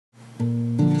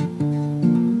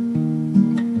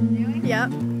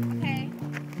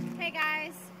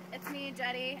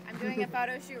Jetty. I'm doing a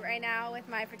photo shoot right now with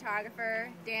my photographer,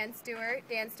 Danstewart,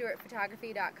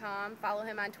 danstewartphotography.com. Follow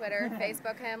him on Twitter,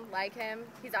 Facebook him, like him.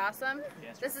 He's awesome.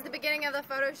 This is the beginning of the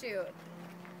photo shoot.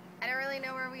 I don't really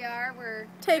know where we are. We're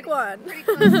pretty close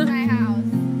to my house.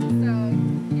 So,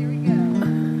 here we go.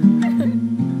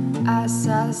 I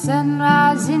saw the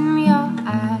sunrise in your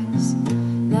eyes,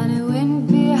 then it went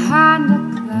behind the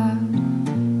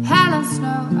cloud. Hell and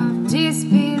snow of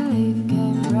disbelief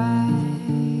came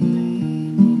raining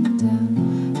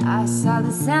down. I saw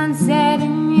the sunset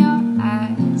in your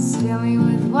eyes, fill me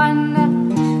with wonder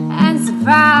and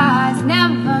surprise.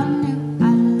 Never knew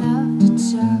I loved a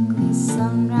chocolate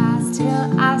sunrise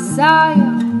till I saw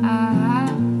your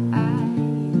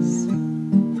eyes.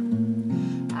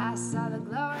 I saw the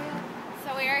glory.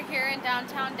 So we are here in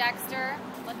downtown Dexter,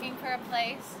 looking for a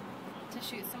place to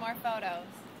shoot some more photos.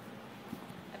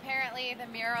 Apparently the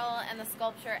mural and the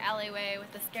sculpture alleyway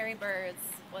with the scary birds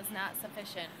was not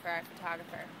sufficient for our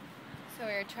photographer. So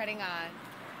we are treading on.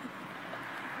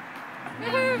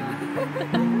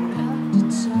 Loved a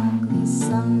chocolate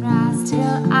sunrise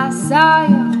till I saw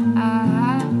your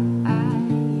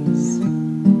eyes.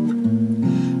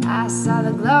 I saw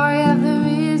the glory of the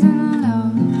risen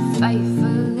Lord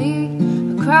faithfully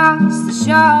across the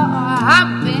shore.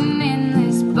 I've been in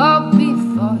this boat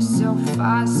before, so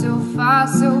far, so far,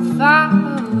 so far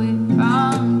away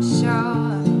from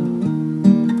shore.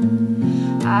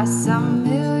 I saw a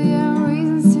million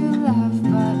reasons to laugh,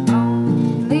 but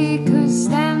only could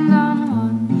stand on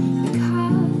one.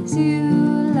 Because you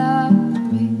love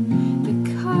me,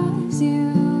 because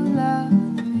you love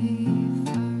me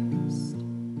first.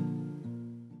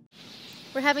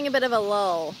 We're having a bit of a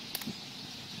lull.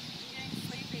 I'm getting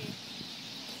sleepy.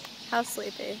 How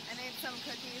sleepy? I made some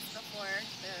cookies before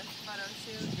the photo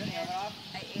shoot, and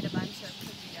I ate a bunch of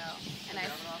cookie dough, and I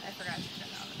forgot to turn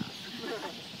the oven off.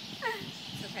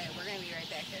 It's okay, we're going to be right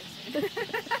back there soon.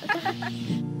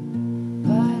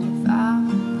 But if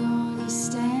I'm gonna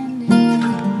stand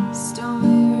in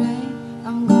stormy rain,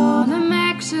 I'm gonna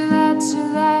make sure that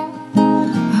you're there,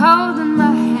 holding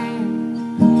my hand.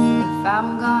 If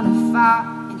I'm gonna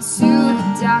fall into the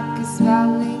darkest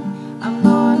valley, I'm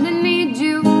gonna need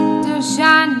you to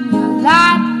shine your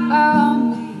light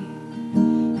on me.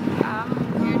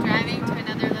 We're driving to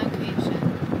another location.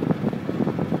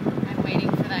 I'm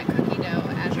waiting for that cookie dough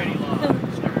at Jetty home.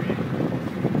 Rae started.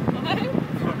 What?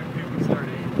 It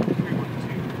started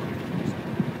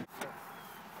 312.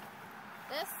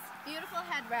 This beautiful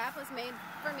head wrap was made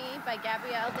for me by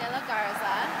Gabrielle de la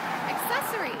Garza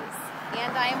Accessories,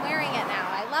 and I am wearing it now.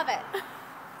 I love it.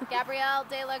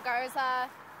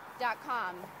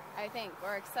 GabrielleDelaGarza.com, I think,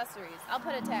 or accessories. I'll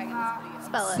put a tag in this video.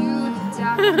 Spell it.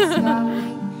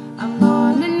 I'm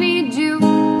gonna need you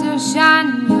to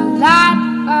shine your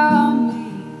light on me.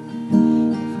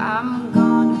 If I'm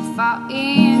gonna fall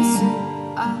into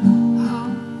a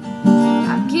hole,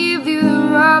 I'll give you the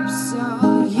rope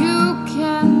so you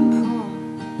can pull.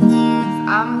 If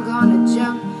I'm gonna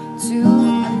jump to a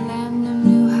land of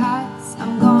new heights,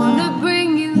 I'm gonna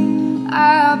bring you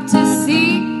up to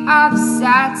see all the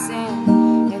sights.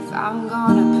 And if I'm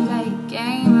gonna play a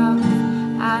game of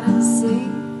hide and seek,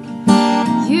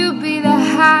 you be the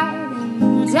hide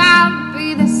and I'll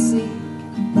be the seek.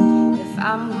 If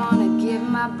I'm gonna give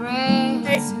my breath to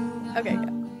the Okay, go.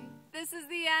 This is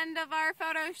the end of our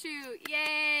photo shoot.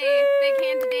 Yay! Big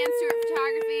hand to Danstewart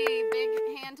Photography. Big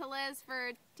hand to Liz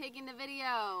for taking the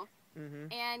video.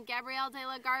 And Gabrielle de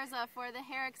la Garza for the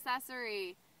hair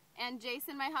accessory. And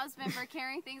Jason, my husband, for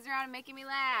carrying things around and making me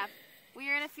laugh. We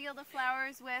are in a field of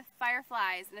flowers with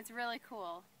fireflies, and it's really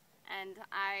cool. And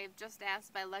I've just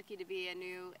asked by Lucky to be a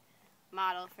new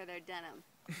model for their denim.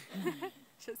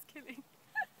 Just kidding.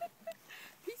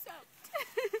 Peace out.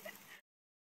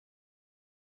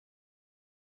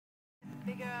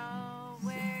 Big girl,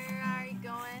 where are you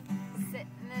going?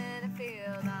 Sitting in a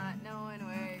field, not knowing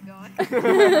where you're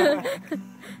going.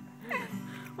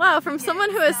 Wow, from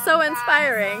someone who is so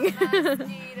inspiring.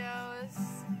 Mosquitoes,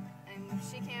 and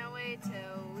she can't wait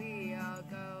till we all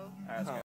go.